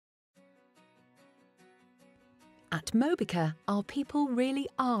At Mobica, our people really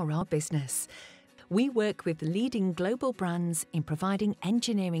are our business. We work with leading global brands in providing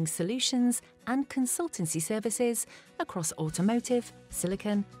engineering solutions and consultancy services across automotive,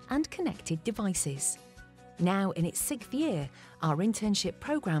 silicon, and connected devices. Now in its 6th year, our internship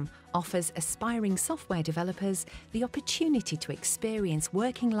programme offers aspiring software developers the opportunity to experience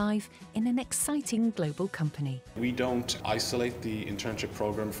working life in an exciting global company. We don't isolate the internship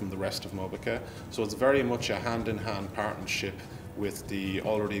programme from the rest of Mobica, so it's very much a hand-in-hand partnership with the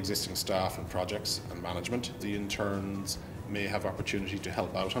already existing staff and projects and management. The interns may have opportunity to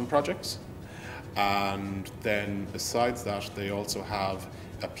help out on projects, and then besides that they also have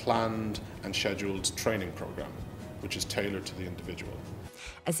a planned and scheduled training program which is tailored to the individual.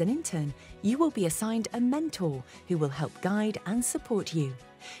 As an intern, you will be assigned a mentor who will help guide and support you.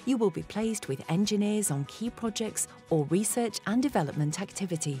 You will be placed with engineers on key projects or research and development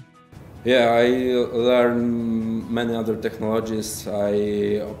activity. Yeah, I learn many other technologies. I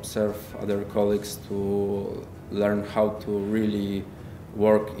observe other colleagues to learn how to really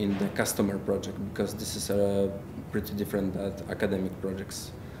work in the customer project, because this is pretty different than academic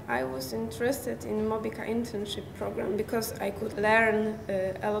projects. I was interested in Mobica internship program because I could learn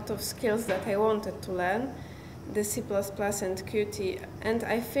a lot of skills that I wanted to learn, the C++ and Qt, and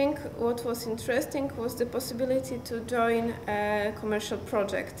I think what was interesting was the possibility to join a commercial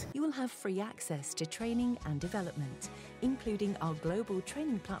project. You will have free access to training and development, including our global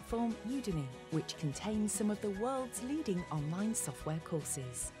training platform Udemy, which contains some of the world's leading online software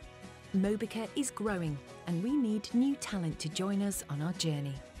courses. Mobica is growing and we need new talent to join us on our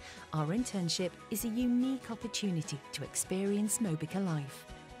journey. Our internship is a unique opportunity to experience Mobica life.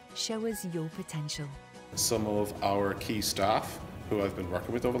 Show us your potential. Some of our key staff who I've been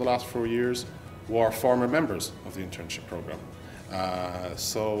working with over the last 4 years were former members of the internship program.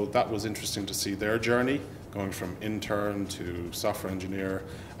 So that was interesting to see their journey, going from intern to software engineer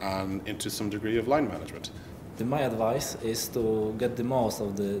and into some degree of line management. My advice is to get the most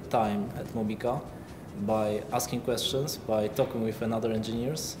of the time at Mobica by asking questions, by talking with other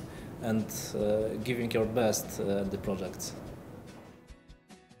engineers and giving your best at the projects.